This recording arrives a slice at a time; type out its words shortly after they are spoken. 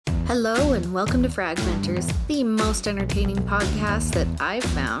Hello and welcome to Fragmenters, the most entertaining podcast that I've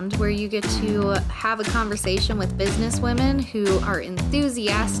found, where you get to have a conversation with businesswomen who are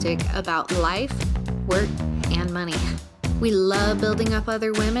enthusiastic about life, work, and money. We love building up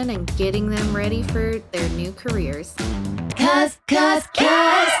other women and getting them ready for their new careers. Cause,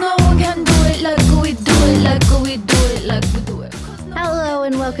 no one can do it like we do it, like we do it, like we do it. Hello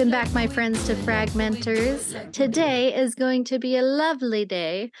and welcome back, my friends, to Fragmenters. Today is going to be a lovely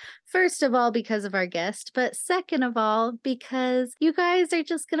day. First of all, because of our guest, but second of all, because you guys are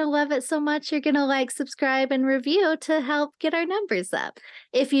just going to love it so much, you're going to like, subscribe, and review to help get our numbers up.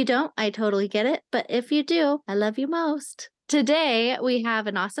 If you don't, I totally get it. But if you do, I love you most. Today, we have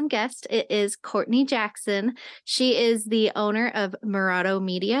an awesome guest. It is Courtney Jackson. She is the owner of Mirato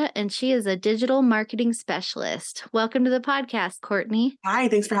Media, and she is a digital marketing specialist. Welcome to the podcast, Courtney. Hi,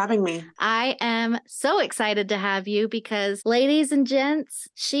 thanks for having me. I am so excited to have you because, ladies and gents,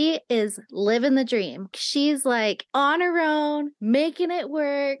 she is living the dream. She's like on her own, making it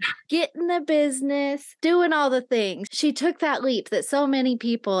work, getting the business, doing all the things. She took that leap that so many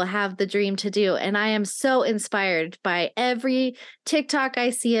people have the dream to do, and I am so inspired by every TikTok I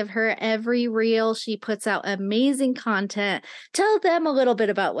see of her, every reel. She puts out amazing content. Tell them a little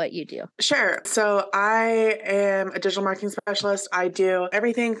bit about what you do. Sure. So I am a digital marketing specialist. I do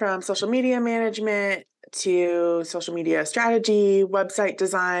everything from social media management to social media strategy, website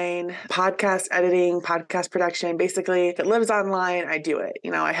design, podcast editing, podcast production. Basically, if it lives online, I do it.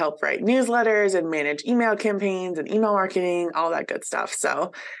 I help write newsletters and manage email campaigns and email marketing, all that good stuff.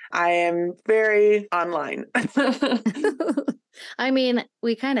 So I am very online. I mean,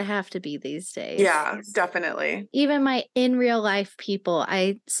 we kind of have to be these days. Yeah, definitely. Even my in real life people,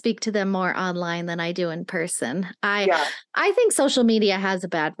 I speak to them more online than I do in person. I think social media has a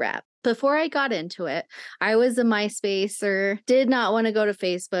bad rap. Before I got into it, I was a MySpacer, did not want to go to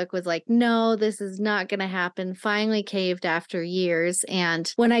Facebook, was like, no, this is not going to happen. Finally caved after years.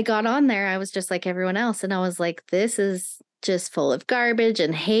 And when I got on there, I was just like everyone else. And I was like, this is just full of garbage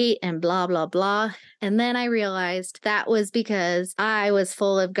and hate and blah, blah, blah. And then I realized that was because I was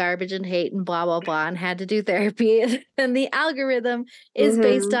full of garbage and hate and blah, blah, blah, and had to do therapy. And the algorithm is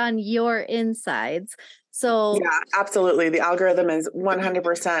based on your insides. So yeah, absolutely. The algorithm is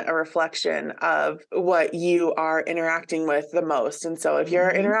 100% a reflection of what you are interacting with the most. And so if you're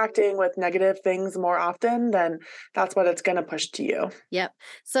interacting with negative things more often, then that's what it's going to push to you. Yep.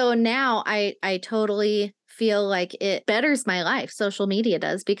 So now I totally feel like it betters my life. Social media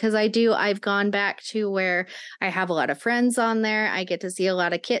does, because I've gone back to where I have a lot of friends on there. I get to see a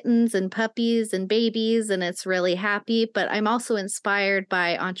lot of kittens and puppies and babies, and it's really happy. But I'm also inspired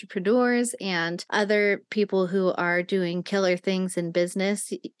by entrepreneurs and other people who are doing killer things in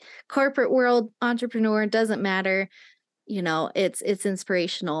business. Corporate world, entrepreneur, doesn't matter. It's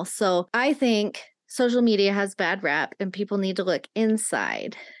inspirational. So I think social media has bad rap and people need to look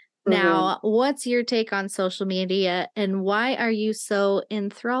inside. Now, what's your take on social media and why are you so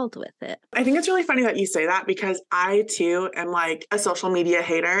enthralled with it? I think it's really funny that you say that because I too am like a social media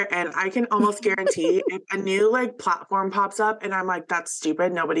hater, and I can almost guarantee if a new platform pops up and I'm like, that's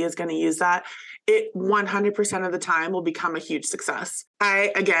stupid, nobody is going to use that, it 100% of the time will become a huge success.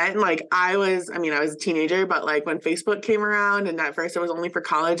 I was a teenager, but when Facebook came around, and at first it was only for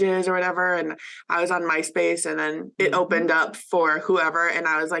colleges or whatever, and I was on MySpace, and then it opened up for whoever, and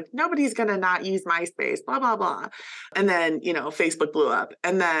I was like, nobody's going to not use MySpace, blah, blah, blah. And then, Facebook blew up.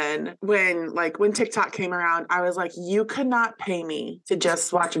 And then when TikTok came around, I was like, you could not pay me to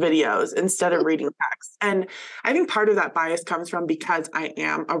just watch videos instead of reading text. And I think part of that bias comes from because I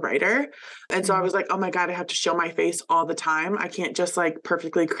am a writer. And so I was like, oh my God, I have to show my face all the time. I can't just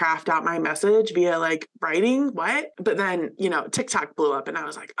perfectly craft out my message via writing. What? But then, TikTok blew up and I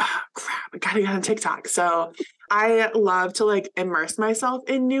was like, oh crap, I gotta get on TikTok. So I love to immerse myself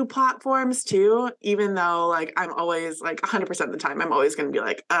in new platforms too, even though I'm always 100% of the time, I'm always going to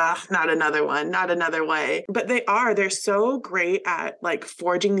be not another one, not another way. But they're so great at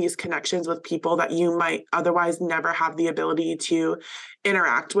forging these connections with people that you might otherwise never have the ability to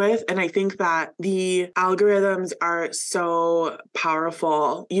interact with. And I think that the algorithms are so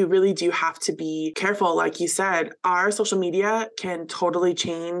powerful. You really do have to be careful. Like you said, our social media can totally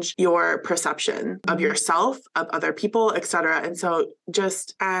change your perception of yourself, of other people, etc. And so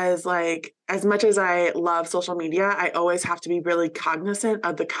just as as much as I love social media, I always have to be really cognizant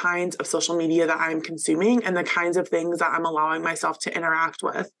of the kinds of social media that I'm consuming and the kinds of things that I'm allowing myself to interact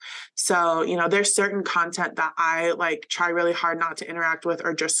with. So, there's certain content that I like try really hard not to interact with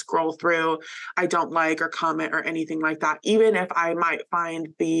or just scroll through. I don't like or comment or anything like that, even if I might find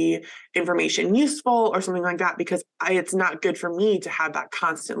the information useful or something like that, because it's not good for me to have that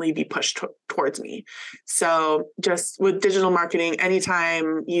constantly be pushed towards me. So just with digital marketing,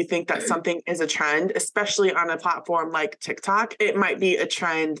 anytime you think that something is a trend, especially on a platform like TikTok, it might be a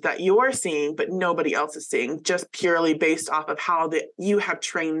trend that you're seeing, but nobody else is seeing, just purely based off of how you have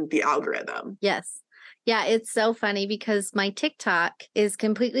trained the algorithm. Yes. Yeah, it's so funny because my TikTok is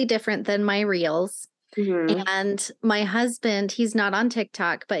completely different than my Reels. Mm-hmm. And my husband, he's not on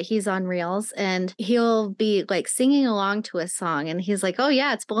TikTok, but he's on Reels, and he'll be like singing along to a song. And he's like, oh,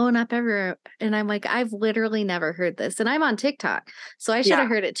 yeah, it's blowing up everywhere. And I'm like, I've literally never heard this. And I'm on TikTok. So I should have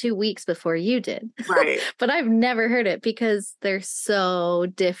heard it 2 weeks before you did. Right. But I've never heard it because they're so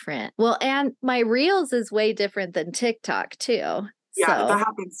different. Well, and my Reels is way different than TikTok, too. Yeah, So that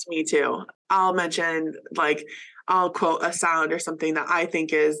happens to me too. I'll mention I'll quote a sound or something that I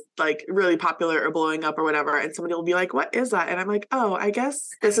think is like really popular or blowing up or whatever. And somebody will be like, what is that? And I'm like, oh, I guess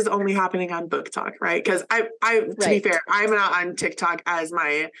this is only happening on Book Talk, right? Because to be fair, I'm not on TikTok as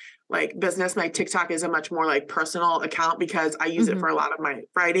my business. My TikTok is a much more personal account because I use it for a lot of my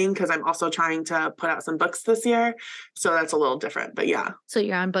writing, because I'm also trying to put out some books this year. So that's a little different, but yeah. So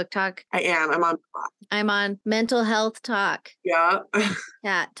you're on Book Talk? I am. I'm on Mental Health Talk. Yeah.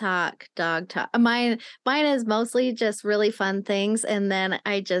 Cat talk, dog talk. Mine is mostly just really fun things, and then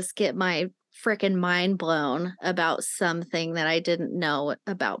I just get my freaking mind blown about something that I didn't know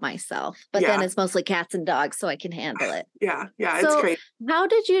about myself. But then it's mostly cats and dogs, so I can handle it. Yeah, it's So great. how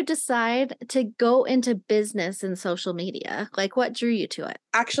did you decide to go into business and social media? Like, what drew you to it?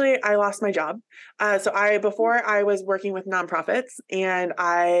 Actually, I lost my job. Before I was working with nonprofits, and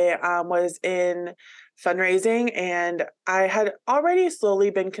I was in fundraising, and I had already slowly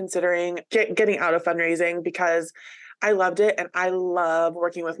been considering getting out of fundraising because I loved it. And I love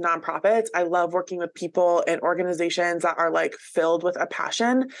working with nonprofits. I love working with people and organizations that are filled with a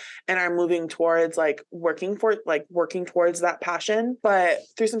passion and are moving towards working towards that passion. But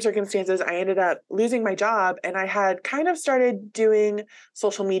through some circumstances, I ended up losing my job, and I had kind of started doing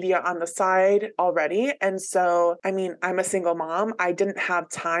social media on the side already. And so, I'm a single mom. I didn't have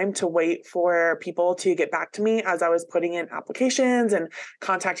time to wait for people to get back to me as I was putting in applications and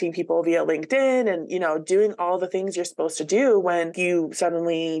contacting people via LinkedIn and, doing all the things you're supposed to do when you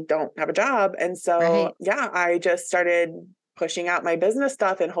suddenly don't have a job. And so, I just started pushing out my business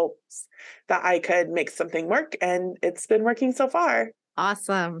stuff in hopes that I could make something work. And it's been working so far.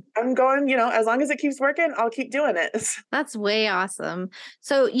 Awesome. I'm going, as long as it keeps working, I'll keep doing it. That's way awesome.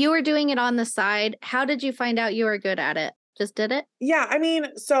 So you were doing it on the side. How did you find out you were good at it? Just did it? Yeah,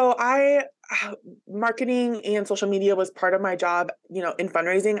 so marketing and social media was part of my job, in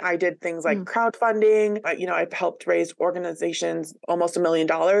fundraising. I did things like crowdfunding. I've helped raise organizations almost $1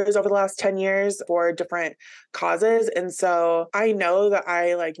 million over the last 10 years for different causes. And so I know that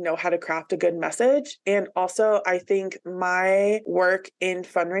I know how to craft a good message. And also I think my work in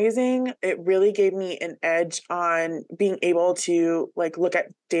fundraising, it really gave me an edge on being able to look at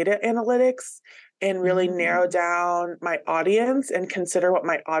data analytics and really narrow down my audience and consider what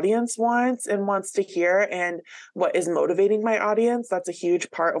my audience wants to hear and what is motivating my audience. That's a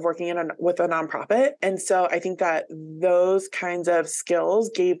huge part of working with a nonprofit. And so I think that those kinds of skills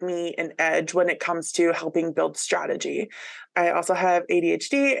gave me an edge when it comes to helping build strategy. I also have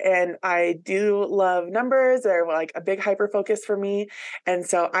ADHD, and I do love numbers. They're a big hyper focus for me. And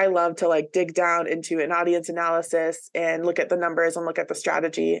so I love to dig down into an audience analysis and look at the numbers and look at the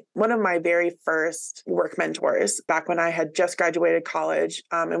strategy. One of my very first work mentors back when I had just graduated college,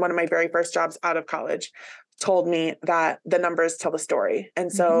 and one of my very first jobs out of college, told me that the numbers tell the story.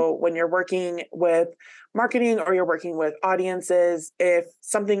 And so when you're working with marketing or you're working with audiences, if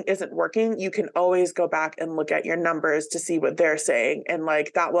something isn't working, you can always go back and look at your numbers to see what they're saying. And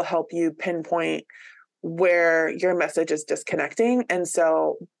that will help you pinpoint where your message is disconnecting. And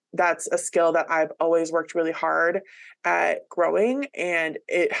so that's a skill that I've always worked really hard at growing, and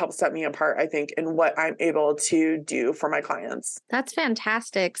it helps set me apart, I think, in what I'm able to do for my clients. That's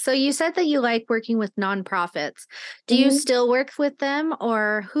fantastic. So you said that you like working with nonprofits. Do you still work with them,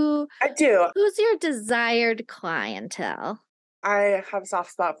 or I do. Who's your desired clientele? I have a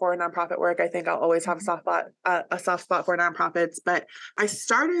soft spot for nonprofit work. I think I'll always have a soft spot for nonprofits. But I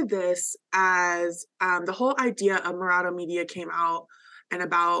started this as the whole idea of Mirato Media came out in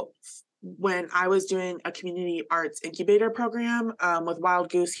about when I was doing a community arts incubator program with Wild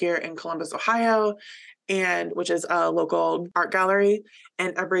Goose here in Columbus, Ohio, and which is a local art gallery.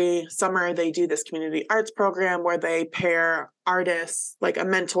 And every summer they do this community arts program where they pair artists, like a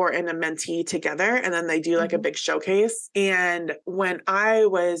mentor and a mentee together, and then they do like a big showcase. And when I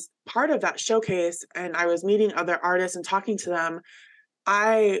was part of that showcase and I was meeting other artists and talking to them,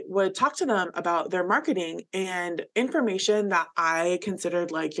 I would talk to them about their marketing and information that I considered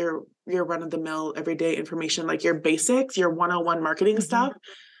like your run-of-the-mill everyday information, like your basics, your 101 marketing stuff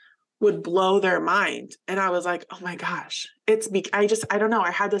would blow their mind. And I was like, oh my gosh, I don't know.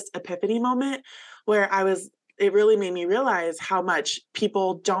 I had this epiphany moment where it really made me realize how much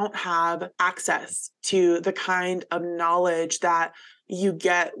people don't have access to the kind of knowledge that you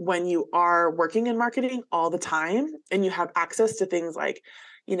get when you are working in marketing all the time, and you have access to things like,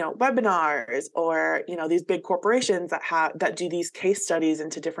 webinars, or, these big corporations that do these case studies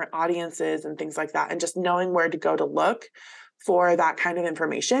into different audiences and things like that. And just knowing where to go to look for that kind of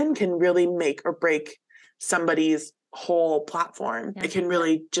information can really make or break somebody's whole platform. It can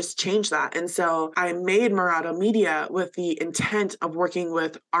really just change that. And so I made Mirato Media with the intent of working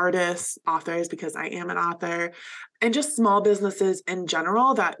with artists, authors, because I am an author, and just small businesses in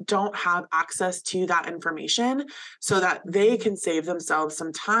general that don't have access to that information, so that they can save themselves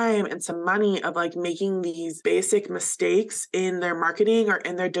some time and some money of like making these basic mistakes in their marketing or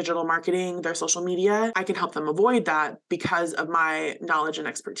in their digital marketing, their social media. I can help them avoid that because of my knowledge and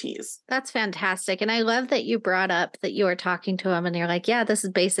expertise. That's fantastic. And I love that you brought up that you were talking to them and you're like, yeah, this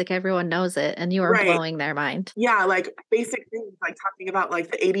is basic. Everyone knows it. And you were blowing their mind. Yeah, like basic things, like talking about like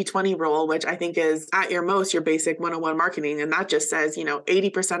the 80-20 rule, which I think is at your most your basic 101 marketing. And that just says,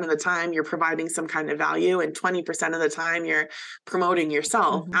 80% of the time you're providing some kind of value, and 20% of the time you're promoting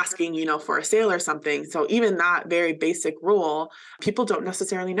yourself, asking, for a sale or something. So even that very basic rule, people don't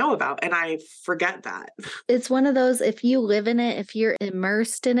necessarily know about. And I forget that. It's one of those, if you live in it, if you're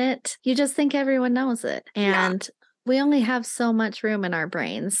immersed in it, you just think everyone knows it. And we only have so much room in our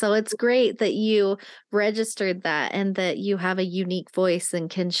brains. So it's great that you registered that and that you have a unique voice and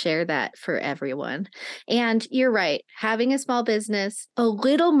can share that for everyone. And you're right. Having a small business, a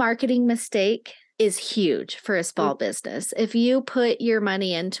little marketing mistake is huge for a small business. If you put your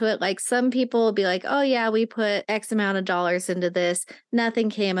money into it, like some people will be like, oh yeah, we put X amount of dollars into this.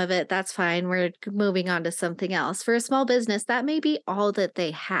 Nothing came of it. That's fine. We're moving on to something else. For a small business, that may be all that they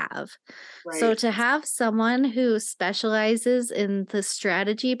have. Right. So to have someone who specializes in the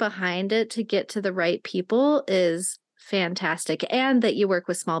strategy behind it to get to the right people is fantastic. And that you work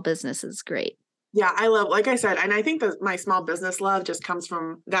with small businesses is great. Yeah, like I said, and I think that my small business love just comes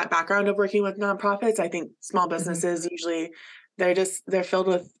from that background of working with nonprofits. I think small businesses usually, they're filled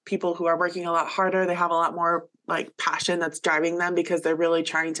with people who are working a lot harder. They have a lot more like passion that's driving them because they're really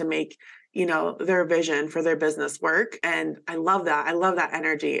trying to make, their vision for their business work. And I love that. I love that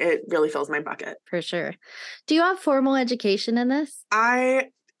energy. It really fills my bucket. For sure. Do you have formal education in this?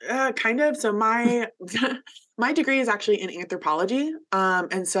 Kind of. So my my degree is actually in anthropology.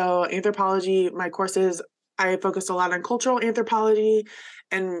 And so anthropology, my courses, I focused a lot on cultural anthropology,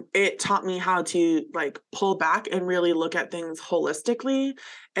 and it taught me how to like pull back and really look at things holistically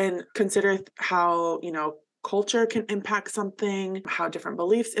and consider how, culture can impact something, how different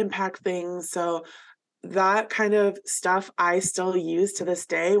beliefs impact things. So that kind of stuff I still use to this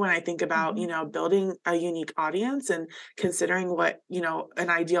day when I think about, building a unique audience and considering what, an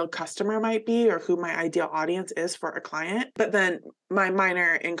ideal customer might be or who my ideal audience is for a client. But then my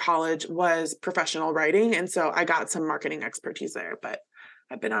minor in college was professional writing. And so I got some marketing expertise there, but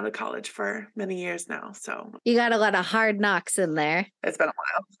I've been out of college for many years now. So you got a lot of hard knocks in there. It's been a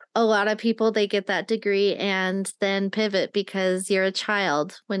while. A lot of people, they get that degree and then pivot because you're a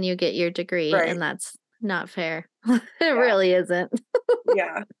child when you get your degree. Right. And that's not fair. It really isn't.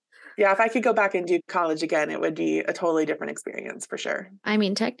 Yeah. If I could go back and do college again, it would be a totally different experience for sure. I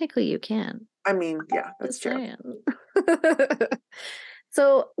mean, technically you can. I mean, yeah, that's true.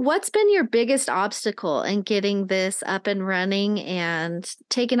 So what's been your biggest obstacle in getting this up and running and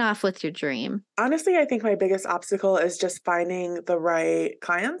taking off with your dream? Honestly, I think my biggest obstacle is just finding the right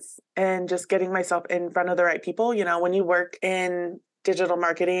clients and just getting myself in front of the right people. When you work in digital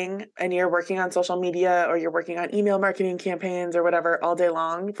marketing and you're working on social media or you're working on email marketing campaigns or whatever all day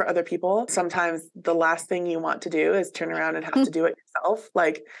long for other people, sometimes the last thing you want to do is turn around and have to do it yourself.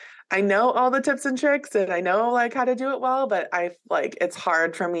 Like, I know all the tips and tricks and I know like how to do it well, but it's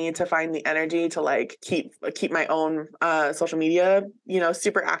hard for me to find the energy to like keep my own social media,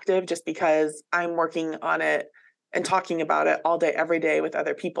 super active just because I'm working on it and talking about it all day, every day with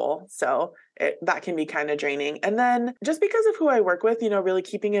other people. So that can be kind of draining. And then just because of who I work with, really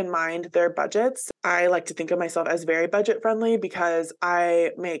keeping in mind their budgets, I like to think of myself as very budget friendly because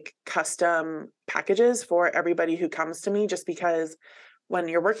I make custom packages for everybody who comes to me, just because when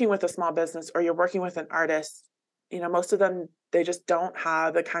you're working with a small business or you're working with an artist, most of them, they just don't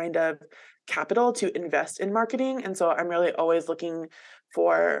have the kind of capital to invest in marketing. And so I'm really always looking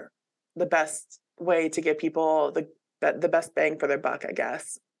for the best way to give people the best bang for their buck, I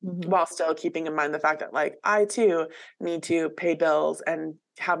guess, while still keeping in mind the fact that like I too need to pay bills and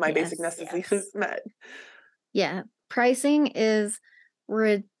have my basic necessities met. Yeah. Pricing is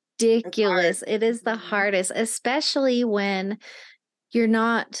ridiculous. It is the Mm-hmm. hardest, especially when you're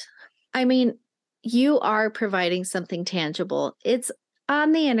not, I mean, you are providing something tangible. It's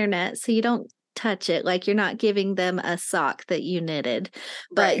on the internet, so you don't touch it. Like you're not giving them a sock that you knitted,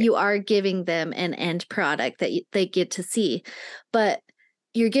 but Right. you are giving them an end product that they get to see. But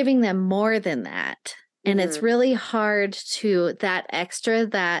you're giving them more than that. And it's really hard to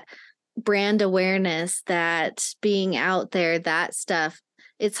that brand awareness, that being out there, that stuff.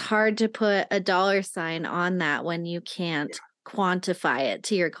 It's hard to put a dollar sign on that when you can't quantify it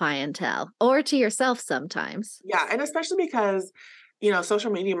to your clientele or to yourself sometimes. Yeah. And especially because,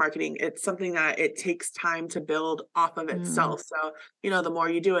 social media marketing, it's something that it takes time to build off of itself. So, the more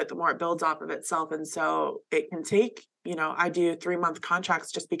you do it, the more it builds off of itself. And so it can take, I do 3-month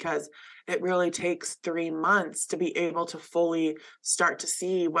contracts just because it really takes 3 months to be able to fully start to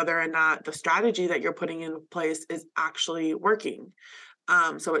see whether or not the strategy that you're putting in place is actually working.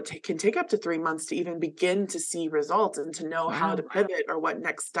 So it can take up to 3 months to even begin to see results and to know how to pivot or what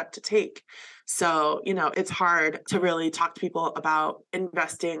next step to take. So, it's hard to really talk to people about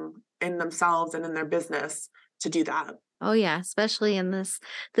investing in themselves and in their business to do that. Oh yeah, especially in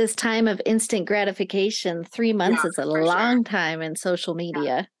this time of instant gratification. 3 months Yeah, is a for sure. long time in social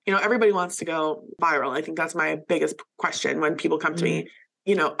media. Everybody wants to go viral. I think that's my biggest question when people come to me,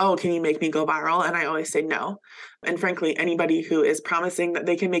 oh, can you make me go viral? And I always say no. And frankly, anybody who is promising that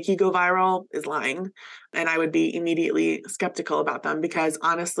they can make you go viral is lying. And I would be immediately skeptical about them because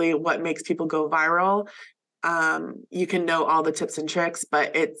honestly, what makes people go viral, you can know all the tips and tricks,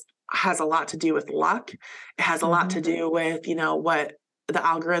 but it has a lot to do with luck. It has a lot to do with, what the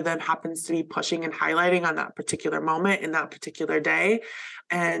algorithm happens to be pushing and highlighting on that particular moment in that particular day.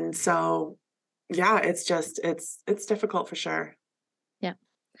 And so, yeah, it's difficult for sure. Yeah.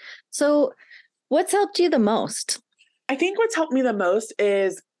 So what's helped you the most? I think what's helped me the most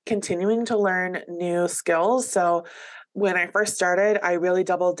is continuing to learn new skills. So when I first started, I really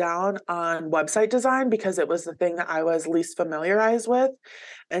doubled down on website design because it was the thing that I was least familiarized with.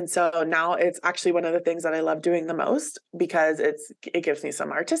 And so now it's actually one of the things that I love doing the most because it gives me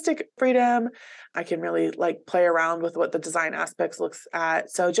some artistic freedom. I can really like play around with what the design aspects looks at.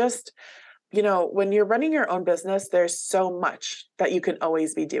 So just when you're running your own business, there's so much that you can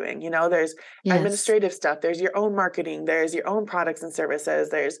always be doing. There's administrative stuff, there's your own marketing, there's your own products and services,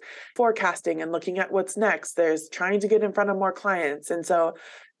 there's forecasting and looking at what's next, there's trying to get in front of more clients. And so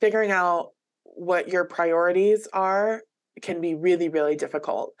figuring out what your priorities are can be really, really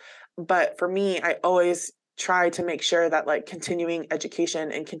difficult. But for me, I always try to make sure that like continuing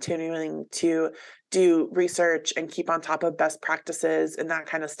education and continuing to do research and keep on top of best practices and that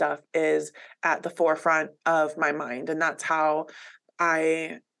kind of stuff is at the forefront of my mind. And that's how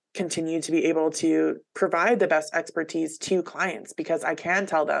I continue to be able to provide the best expertise to clients because I can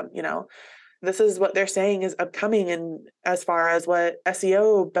tell them, this is what they're saying is upcoming and as far as what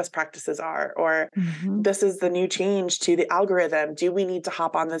SEO best practices are, or this is the new change to the algorithm. Do we need to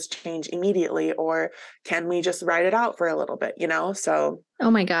hop on this change immediately or can we just ride it out for a little bit, So Oh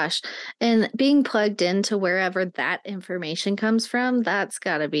my gosh. And being plugged into wherever that information comes from, that's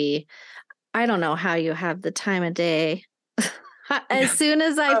gotta be, I don't know how you have the time of day. As soon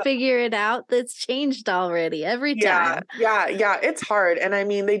as I figure it out, that's changed already every time. Yeah. It's hard. And I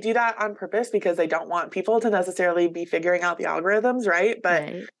mean, they do that on purpose because they don't want people to necessarily be figuring out the algorithms, right? But,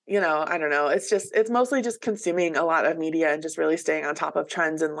 Right. I don't know. It's mostly just consuming a lot of media and just really staying on top of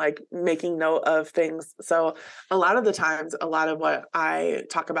trends and like making note of things. So a lot of the times, a lot of what I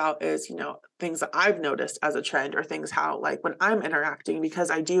talk about is, things that I've noticed as a trend or things how like when I'm interacting, because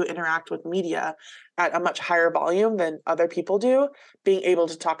I do interact with media at a much higher volume than other people do, being able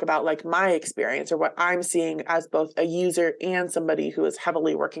to talk about like my experience or what I'm seeing as both a user and somebody who is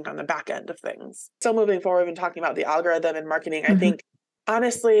heavily working on the back end of things. So moving forward and talking about the algorithm and marketing, I think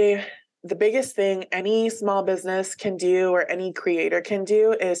honestly, the biggest thing any small business can do or any creator can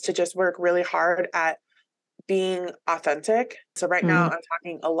do is to just work really hard at being authentic. So right now Mm. I'm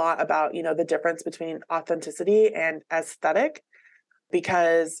talking a lot about, the difference between authenticity and aesthetic,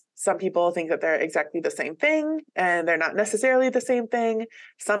 because some people think that they're exactly the same thing and they're not necessarily the same thing.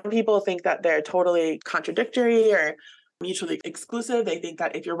 Some people think that they're totally contradictory or mutually exclusive. They think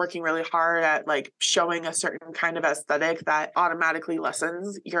that if you're working really hard at like showing a certain kind of aesthetic, that automatically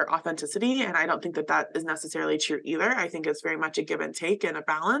lessens your authenticity. And I don't think that that is necessarily true either. I think it's very much a give and take and a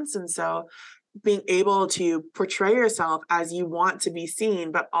balance. And so being able to portray yourself as you want to be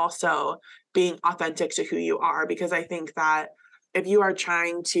seen, but also being authentic to who you are. Because I think that if you are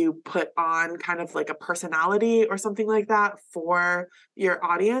trying to put on kind of like a personality or something like that for your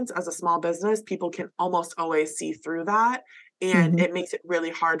audience as a small business, people can almost always see through that. And Mhm. it makes it really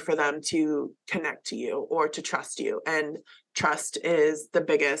hard for them to connect to you or to trust you. And trust is the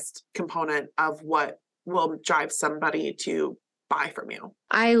biggest component of what will drive somebody to buy from you.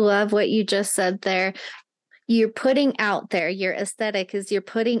 I love what you just said there. You're putting out there, your aesthetic is you're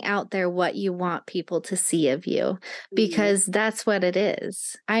putting out there what you want people to see of you, Mhm. because that's what it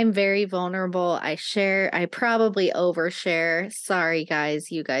is. I'm very vulnerable. I share, I probably overshare. Sorry,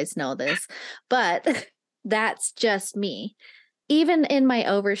 guys, you guys know this, but that's just me. Even in my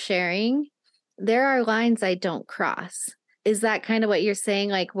oversharing, there are lines I don't cross. Is that kind of what you're saying?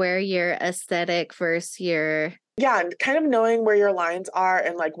 Like where your aesthetic versus your. Yeah, and kind of knowing where your lines are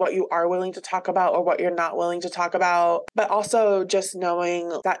and like what you are willing to talk about or what you're not willing to talk about, but also just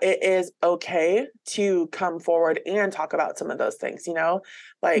knowing that it is okay to come forward and talk about some of those things,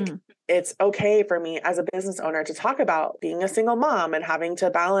 like Mm, it's okay for me as a business owner to talk about being a single mom and having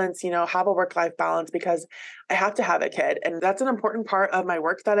to balance, have a work-life balance because I have to have a kid. And that's an important part of my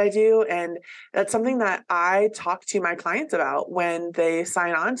work that I do. And that's something that I talk to my clients about when they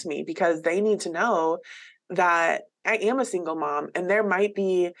sign on to me, because they need to know that I am a single mom and there might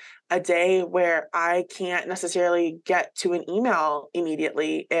be a day where I can't necessarily get to an email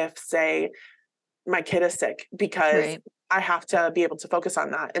immediately if, say, my kid is sick, because right. I have to be able to focus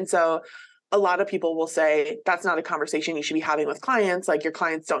on that. And so a lot of people will say that's not a conversation you should be having with clients. Like your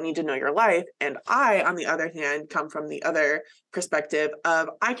clients don't need to know your life. And I, on the other hand, come from the other perspective of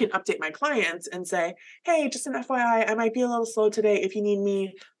I can update my clients and say, hey, just an FYI, I might be a little slow today. If you need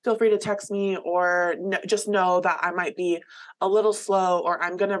me, feel free to text me, or just know that I might be a little slow, or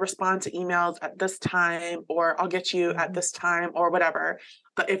I'm going to respond to emails at this time, or I'll get you at Mhm. this time, or whatever.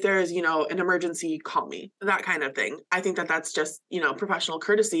 But if there's, an emergency, call me, that kind of thing. I think that that's just, professional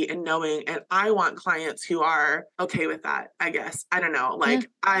courtesy and knowing. And I want clients who are okay with that, I guess. I don't know. Yeah. Like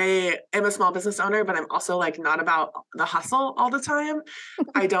I am a small business owner, but I'm also like not about the hustle all the time.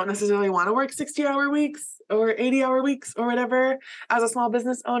 I don't necessarily want to work 60-hour weeks or 80-hour weeks or whatever as a small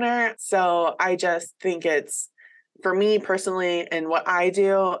business owner. So I just think it's, for me personally and what I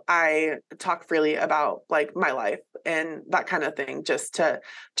do, I talk freely about like my life and that kind of thing, just to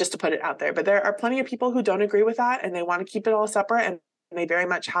put it out there. But there are plenty of people who don't agree with that and they want to keep it all separate, and they very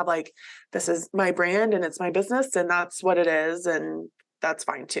much have like, this is my brand and it's my business and that's what it is, and that's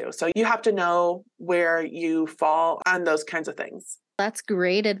fine too. So you have to know where you fall on those kinds of things. That's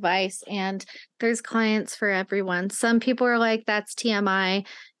great advice. And there's clients for everyone. Some people are like, that's TMI,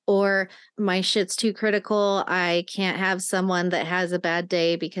 or my shit's too critical. I can't have someone that has a bad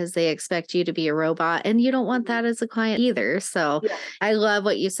day because they expect you to be a robot. And you don't want Mhm. that as a client either. So Yeah. I love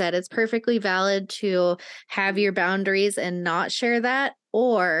what you said. It's perfectly valid to have your boundaries and not share that,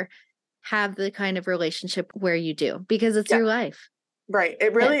 or have the kind of relationship where you do, because it's Yeah. your life. Right.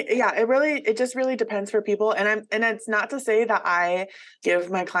 It Yeah. really, yeah, it just really depends for people. And it's not to say that I give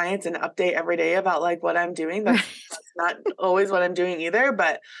my clients an update every day about like what I'm doing. Right. That's not always what I'm doing either.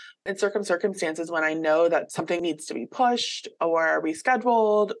 But in certain circumstances, when I know that something needs to be pushed or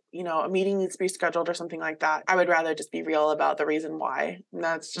rescheduled, a meeting needs to be scheduled or something like that, I would rather just be real about the reason why. And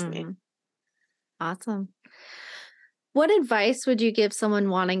that's just me. Mhm. Awesome. What advice would you give someone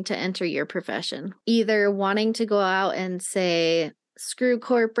wanting to enter your profession? Either wanting to go out and say, screw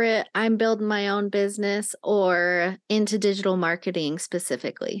corporate, I'm building my own business, or into digital marketing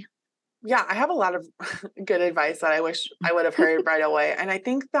specifically? Yeah, I have a lot of good advice that I wish I would have heard right away. And I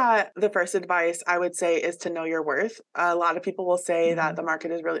think that the first advice I would say is to know your worth. A lot of people will say that Mhm. the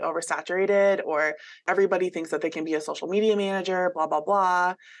market is really oversaturated, or everybody thinks that they can be a social media manager, blah, blah,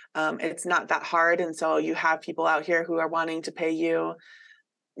 blah. It's not that hard. And so you have people out here who are wanting to pay you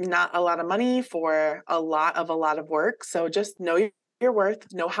not a lot of money for a lot of work. So just know your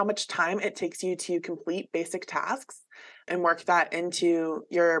worth, know how much time it takes you to complete basic tasks, and work that into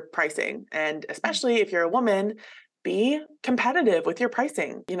your pricing. And especially if you're a woman, be competitive with your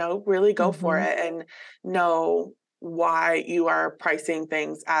pricing, really go for Mhm. it, and know why you are pricing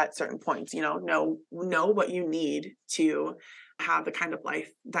things at certain points. Know what you need to have the kind of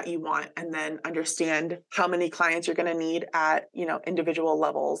life that you want, and then understand how many clients you're going to need at, individual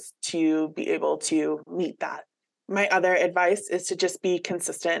levels to be able to meet that. My other advice is to just be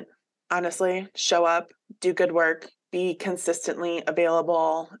consistent. Honestly, show up, do good work, be consistently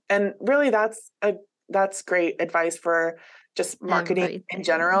available. And really that's great advice for just marketing in Everything.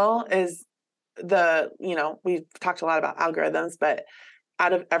 general. Is we've talked a lot about algorithms, but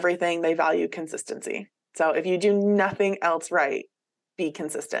out of everything, they value consistency. So if you do nothing else right, be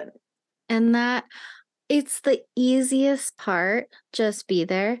consistent. And that it's the easiest part, just be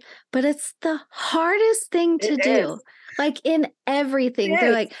there, but it's the hardest thing It to is. do. Like in everything, It they're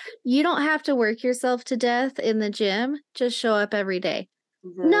is. like, you don't have to work yourself to death in the gym, just show up every day.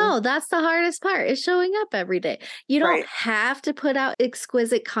 Mhm. No, that's the hardest part is showing up every day. You don't Right. have to put out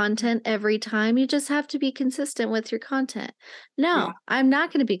exquisite content every time. You just have to be consistent with your content. Yeah. No, I'm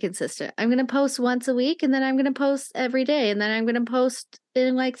not going to be consistent. I'm going to post once a week, and then I'm going to post every day, and then I'm going to post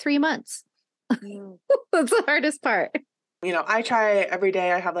in like 3 months. Mm. That's the hardest part. I try every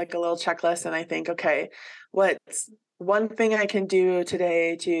day. I have like a little checklist, and I think, okay, what's one thing I can do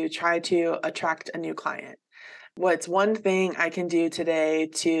today to try to attract a new client? What's one thing I can do today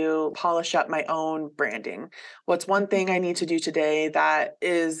to polish up my own branding? What's one thing I need to do today that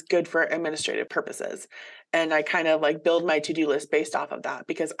is good for administrative purposes? And I kind of like build my to-do list based off of that,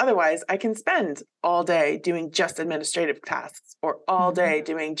 because otherwise I can spend all day doing just administrative tasks or all day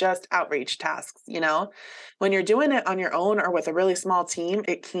doing just outreach tasks. When you're doing it on your own or with a really small team,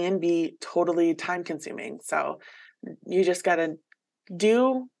 it can be totally time consuming. So you just got to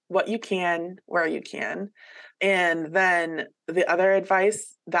do what you can where you can. And then the other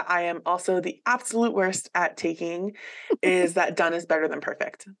advice that I am also the absolute worst at taking is that done is better than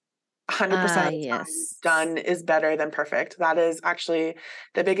perfect. 100% of the time, Yes. done is better than perfect. That is actually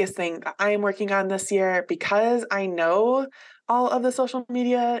the biggest thing that I am working on this year, because I know all of the social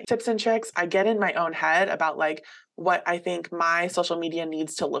media tips and tricks. I get in my own head about like what I think my social media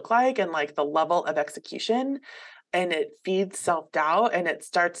needs to look like and like the level of execution. And it feeds self-doubt, and it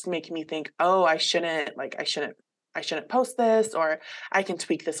starts making me think, oh, I shouldn't post this, or I can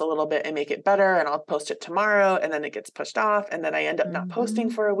tweak this a little bit and make it better, and I'll post it tomorrow. And then it gets pushed off, and then I end up not posting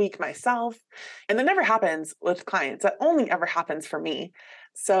for a week myself. And that never happens with clients. That only ever happens for me.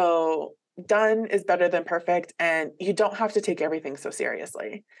 So done is better than perfect. And you don't have to take everything so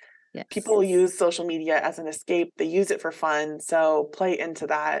seriously. Yes. People use social media as an escape. They use it for fun. So play into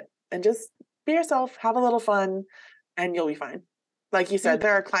that and just be yourself, have a little fun, and you'll be fine. Like you said,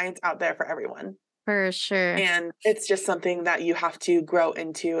 there are clients out there for everyone. For sure. And it's just something that you have to grow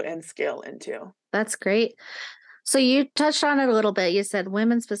into and scale into. That's great. So you touched on it a little bit. You said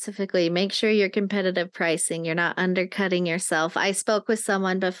women specifically, make sure you're competitive pricing. You're not undercutting yourself. I spoke with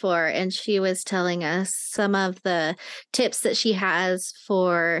someone before, and she was telling us some of the tips that she has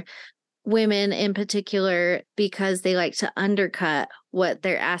for women in particular, because they like to undercut what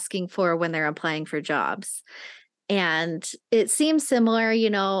they're asking for when they're applying for jobs. And it seems similar, it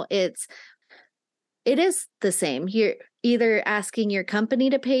is the same. You're either asking your company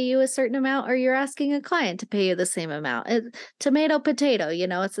to pay you a certain amount, or you're asking a client to pay you the same amount. Tomato, potato,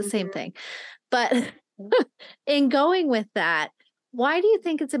 it's the same thing. But in going with that, why do you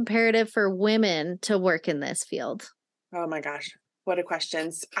think it's imperative for women to work in this field? Oh my gosh, what a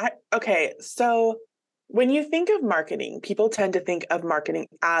question. Okay, so when you think of marketing, people tend to think of marketing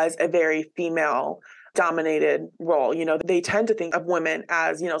as a very female dominated role. They tend to think of women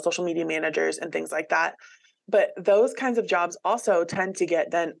as, social media managers and things like that. But those kinds of jobs also tend to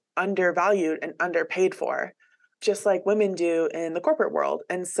get then undervalued and underpaid for, just like women do in the corporate world.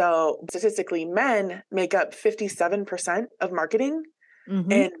 And so statistically, men make up 57% of marketing,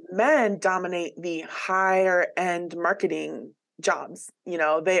 and men dominate the higher end marketing jobs.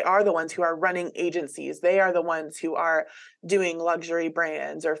 They are the ones who are running agencies. They are the ones who are doing luxury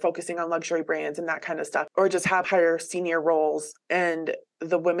brands or focusing on luxury brands and that kind of stuff, or just have higher senior roles, and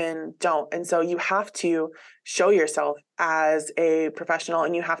the women don't. And so you have to show yourself as a professional,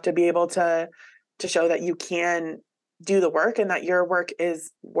 and you have to be able to show that you can do the work and that your work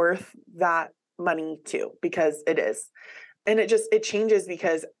is worth that money too, because it is. And it changes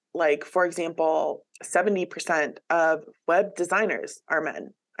because, like, for example, 70% of web designers are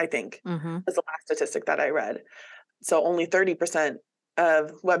men, I think, was the last statistic that I read. So only 30%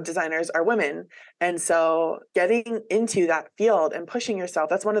 of web designers are women. And so getting into that field and pushing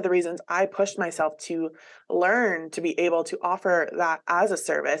yourself, that's one of the reasons I pushed myself to learn to be able to offer that as a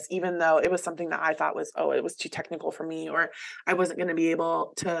service, even though it was something that I thought was, it was too technical for me, or I wasn't going to be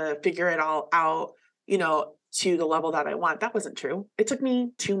able to figure it all out. to the level that I want. That wasn't true. It took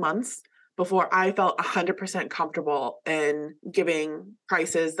me 2 months before I felt 100% comfortable in giving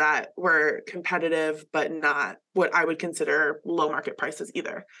prices that were competitive, but not what I would consider low market prices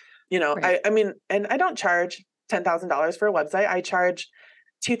either. Right. I mean, and I don't charge $10,000 for a website. I charge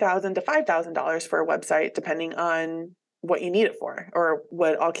 $2,000 to $5,000 for a website, depending on what you need it for or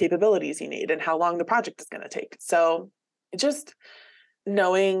what all capabilities you need and how long the project is going to take. So just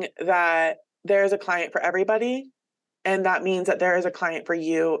knowing that there is a client for everybody, and that means that there is a client for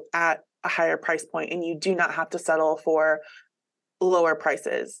you at a higher price point, and you do not have to settle for lower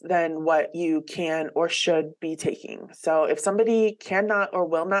prices than what you can or should be taking. So if somebody cannot or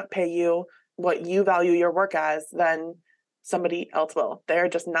will not pay you what you value your work as, then somebody else will. They're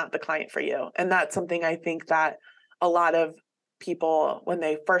just not the client for you. And that's something I think that a lot of people, when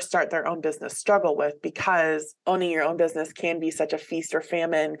they first start their own business, struggle with, because owning your own business can be such a feast or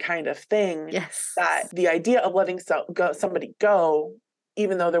famine kind of thing. Yes. That the idea of letting somebody go,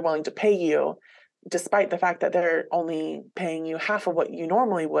 even though they're willing to pay you, despite the fact that they're only paying you half of what you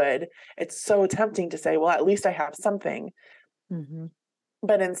normally would, it's so tempting to say, well, at least I have something. Mm-hmm.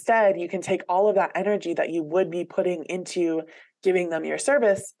 But instead, you can take all of that energy that you would be putting into giving them your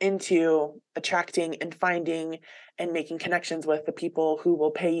service into attracting and finding and making connections with the people who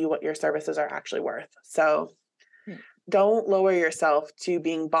will pay you what your services are actually worth. So don't lower yourself to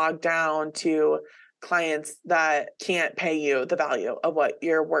being bogged down to clients that can't pay you the value of what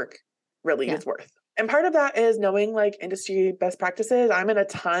your work really is worth. And part of that is knowing like industry best practices. I'm in a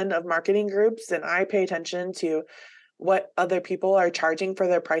ton of marketing groups, and I pay attention to what other people are charging for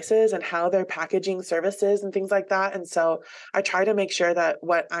their prices and how they're packaging services and things like that. And so I try to make sure that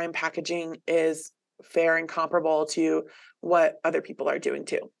what I'm packaging is fair and comparable to what other people are doing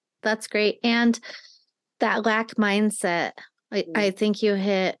too. That's great. And that lack mindset, I think you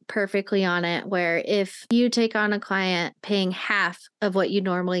hit perfectly on it, where if you take on a client paying half of what you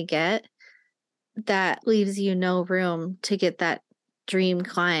normally get, that leaves you no room to get that dream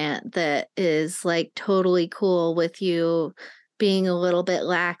client that is like totally cool with you being a little bit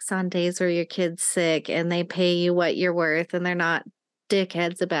lax on days where your kid's sick, and they pay you what you're worth, and they're not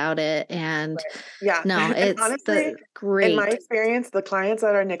dickheads about it. And yeah, no, and it's honestly, great. in my experience, the clients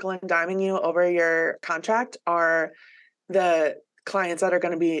that are nickel and diming you over your contract are the clients that are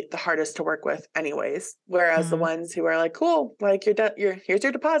going to be the hardest to work with anyways. Whereas the ones who are like, cool, like here's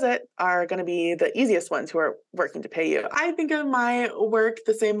your deposit, are going to be the easiest ones who are working to pay you. I think of my work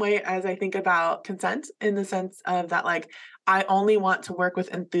the same way as I think about consent, in the sense of that, like, I only want to work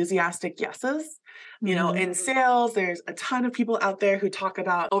with enthusiastic yeses. In sales, there's a ton of people out there who talk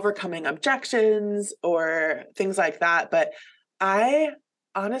about overcoming objections or things like that. But I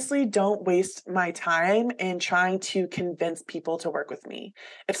honestly don't waste my time in trying to convince people to work with me.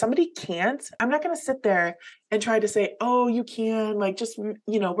 If somebody can't, I'm not going to sit there and try to say, oh, you can, like, just,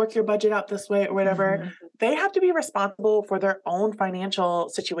 work your budget out this way or whatever. They have to be responsible for their own financial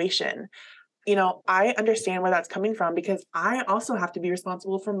situation. I understand where that's coming from, because I also have to be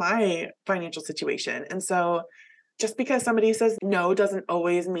responsible for my financial situation. And so just because somebody says no doesn't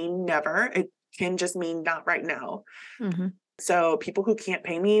always mean never. It can just mean not right now. So people who can't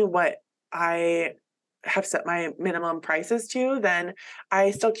pay me what I have set my minimum prices to, then I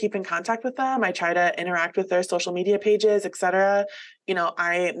still keep in contact with them. I try to interact with their social media pages, etc.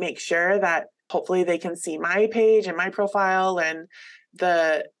 I make sure that hopefully they can see my page and my profile and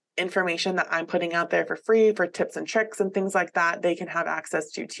the information that I'm putting out there for free for tips and tricks and things like that, they can have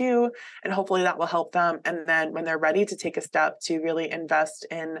access to too. And hopefully that will help them. And then when they're ready to take a step to really invest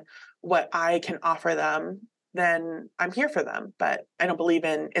in what I can offer them, then I'm here for them. But I don't believe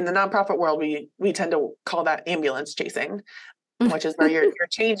in the nonprofit world, we tend to call that ambulance chasing, which is where you're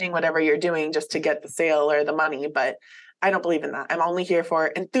changing whatever you're doing just to get the sale or the money. But I don't believe in that. I'm only here for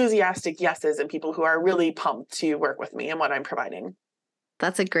enthusiastic yeses and people who are really pumped to work with me and what I'm providing.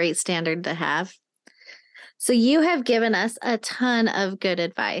 That's a great standard to have. So you have given us a ton of good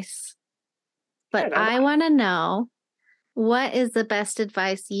advice, but I want to know, what is the best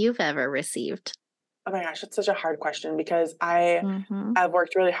advice you've ever received? Oh my gosh, it's such a hard question, because I've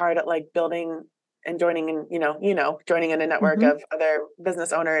worked really hard at like building and joining in, joining in a network of other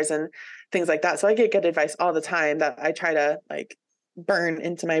business owners and things like that. So I get good advice all the time that I try to like burn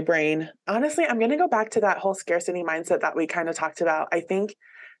into my brain. Honestly, I'm going to go back to that whole scarcity mindset that we kind of talked about. I think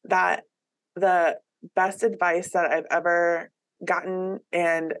that the best advice that I've ever gotten,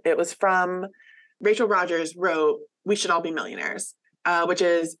 and it was from Rachel Rogers, wrote We Should All Be Millionaires, which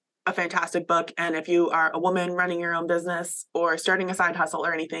is a fantastic book. And if you are a woman running your own business or starting a side hustle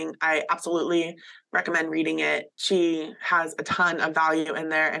or anything, I absolutely recommend reading it. She has a ton of value in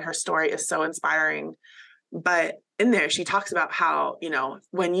there, and her story is so inspiring. But in there, she talks about how,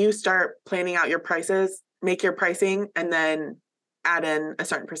 when you start planning out your prices, make your pricing and then add in a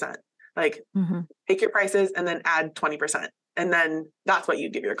certain percent. Like take your prices and then add 20%. And then that's what you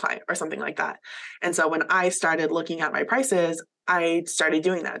give your client or something like that. And so when I started looking at my prices, I started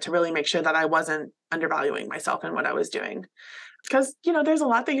doing that to really make sure that I wasn't undervaluing myself in what I was doing. Because, there's a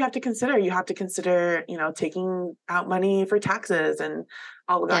lot that you have to consider. You have to consider, taking out money for taxes and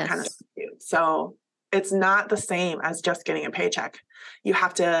all of that kind of stuff too. So it's not the same as just getting a paycheck. You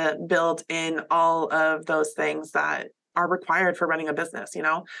have to build in all of those things that are required for running a business,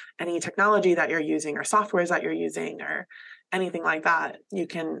 any technology that you're using or softwares that you're using or anything like that, you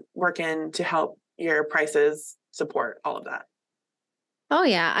can work in to help your prices support all of that. Oh,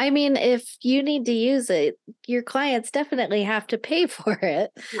 yeah. I mean, if you need to use it, your clients definitely have to pay for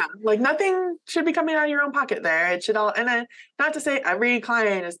it. Yeah. Like nothing should be coming out of your own pocket there. It should all, and then not to say every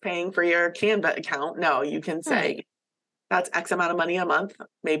client is paying for your Canva account. No, you can say that's X amount of money a month.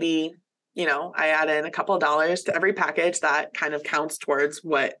 Maybe, I add in a couple of dollars to every package that kind of counts towards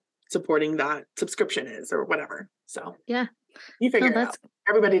what supporting that subscription is or whatever. So yeah, you figure it out.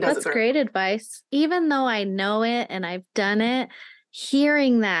 Everybody does it. That's great advice. Even though I know it and I've done it,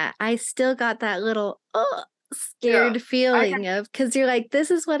 hearing that, I still got that little scared feeling of, because you're like,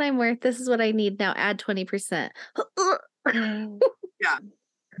 this is what I'm worth. This is what I need. Now add 20%. Yeah.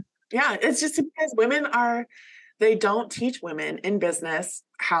 Yeah. It's just because they don't teach women in business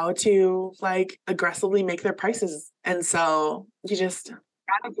how to aggressively make their prices. And so you just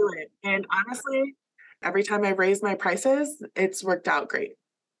gotta do it. And honestly, every time I've raised my prices, it's worked out great.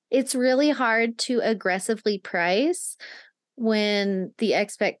 It's really hard to aggressively price when the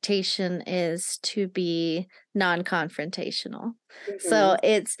expectation is to be non-confrontational. So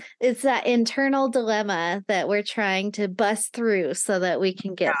it's that internal dilemma that we're trying to bust through so that we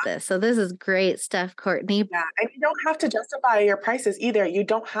can get this. So this is great stuff, Courtney. Yeah. And you don't have to justify your prices either. You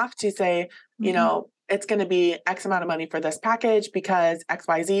don't have to say, it's going to be X amount of money for this package because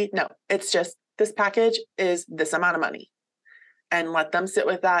XYZ. No, it's just this package is this amount of money. And let them sit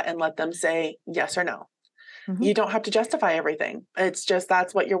with that and let them say yes or no. You don't have to justify everything. It's just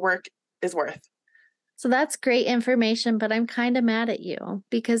that's what your work is worth. So that's great information, but I'm kind of mad at you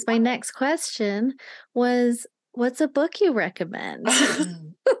because my next question was, what's a book you recommend?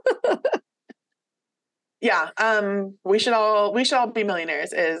 Yeah, we should all be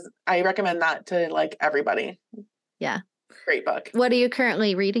millionaires. I recommend that to everybody. Yeah. Great book. What are you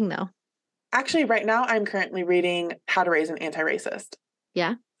currently reading though? Actually, right now I'm currently reading How to Raise an Anti-Racist.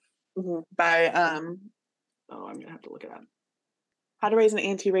 Yeah. By I'm gonna have to look it up. How to Raise an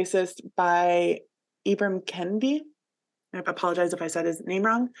Anti-Racist by Ibram Kendi. I apologize if I said his name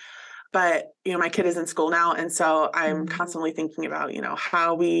wrong, but my kid is in school now, and so I'm constantly thinking about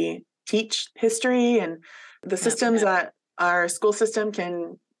how we teach history and the systems that our school system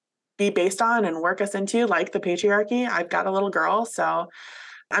can be based on and work us into, like the patriarchy. I've got a little girl, so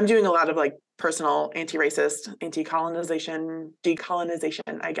I'm doing a lot of personal anti-racist, anti-colonization,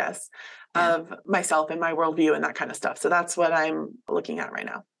 decolonization, I guess, of myself and my worldview and that kind of stuff. So that's what I'm looking at right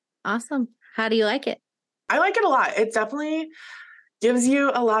now. Awesome. How do you like it? I like it a lot. It definitely gives you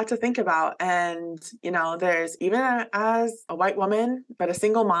a lot to think about. And, there's, even as a white woman, but a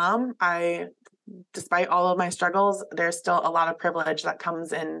single mom, despite all of my struggles, there's still a lot of privilege that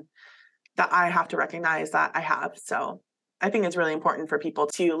comes in that I have to recognize that I have. So I think it's really important for people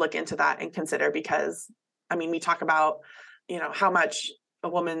to look into that and consider, because we talk about, how much a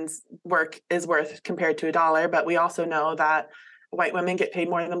woman's work is worth compared to $1, but we also know that white women get paid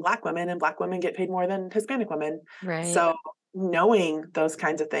more than Black women and Black women get paid more than Hispanic women. Right. So knowing those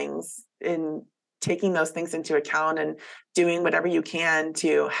kinds of things and taking those things into account and doing whatever you can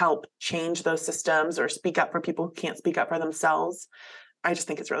to help change those systems or speak up for people who can't speak up for themselves, I just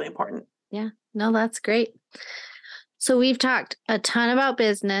think it's really important. Yeah, no, that's great. So we've talked a ton about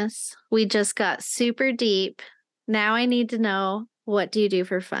business. We just got super deep. Now I need to know, what do you do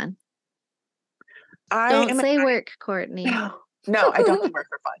for fun? Don't say work, Courtney. No, I don't do work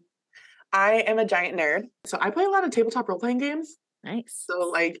for fun. I am a giant nerd. So I play a lot of tabletop role-playing games. Nice.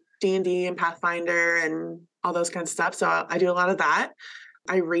 So D&D and Pathfinder and all those kinds of stuff. So I do a lot of that.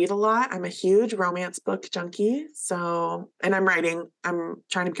 I read a lot. I'm a huge romance book junkie. And I'm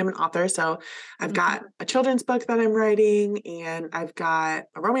trying to become an author. So I've got a children's book that I'm writing, and I've got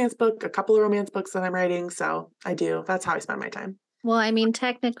a romance book, a couple of romance books that I'm writing. So that's how I spend my time. Well,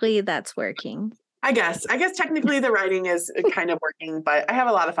 technically that's working. I guess technically the writing is kind of working, but I have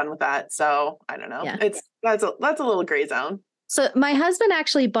a lot of fun with that. So I don't know. Yeah. That's a little gray zone. So my husband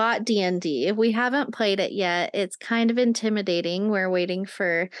actually bought D&D. We haven't played it yet. It's kind of intimidating. We're waiting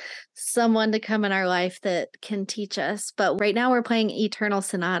for someone to come in our life that can teach us. But right now we're playing Eternal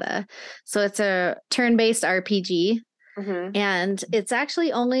Sonata. So it's a turn-based RPG. Mm-hmm. And it's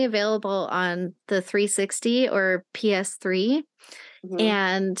actually only available on the 360 or PS3. Mm-hmm.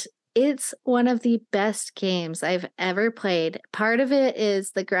 And it's one of the best games I've ever played. Part of it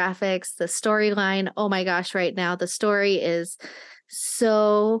is the graphics, the storyline. Oh my gosh, right now the story is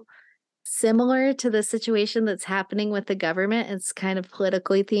so similar to the situation that's happening with the government. It's kind of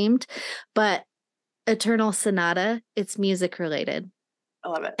politically themed, but Eternal Sonata, it's music related. I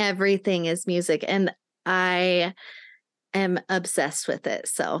love it. Everything is music, and I am obsessed with it.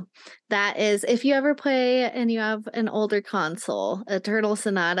 So that is, if you ever play and you have an older console, Eternal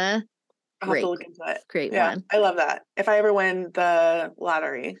Sonata, I'll have to look into it. Great Yeah, one. I love that. If I ever win the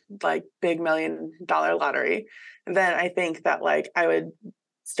lottery, like big $1 million lottery, then I think that like I would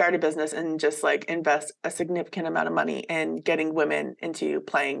start a business and just like invest a significant amount of money in getting women into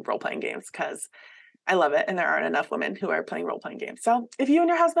playing role-playing games, because I love it. And there aren't enough women who are playing role-playing games. So if you and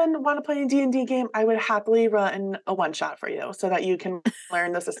your husband want to play a D&D game, I would happily run a one-shot for you so that you can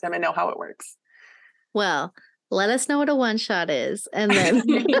learn the system and know how it works. Well, let us know what a one-shot is, and then,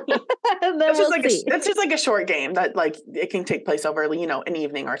 and then we'll see. It's just like a short game that like it can take place over, you know, an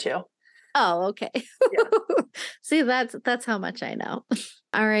evening or two. Oh, okay. Yeah. See, that's how much I know.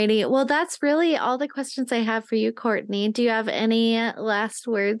 Alrighty. Well, that's really all the questions I have for you, Courtney. Do you have any last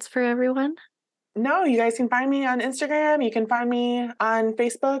words for everyone? No, you guys can find me on Instagram. You can find me on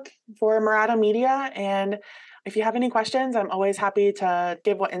Facebook for Mirato Media. And if you have any questions, I'm always happy to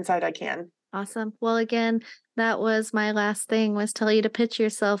give what insight I can. Awesome. Well, again, that was my last thing, was tell you to pitch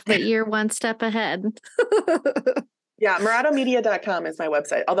yourself, but you're one step ahead. Yeah, miratomedia.com is my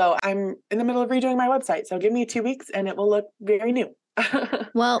website. Although I'm in the middle of redoing my website. So give me 2 weeks and it will look very new.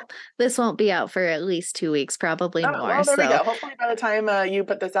 Well, this won't be out for at least 2 weeks, probably more. Well, there we go. Hopefully by the time you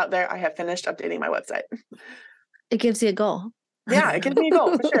put this out there, I have finished updating my website. It gives you a goal. Yeah, it gives me a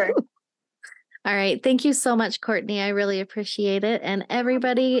goal for sure. All right. Thank you so much, Courtney. I really appreciate it. And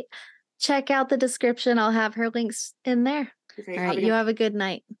everybody, check out the description. I'll have her links in there. Okay, all right. You have a good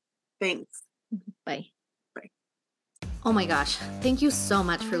night. Thanks. Bye. Oh my gosh, thank you so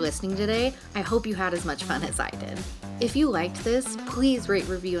much for listening today. I hope you had as much fun as I did. If you liked this, please rate,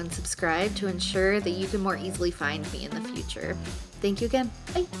 review, and subscribe to ensure that you can more easily find me in the future. Thank you again.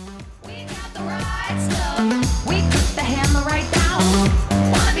 Bye. We got the right stuff.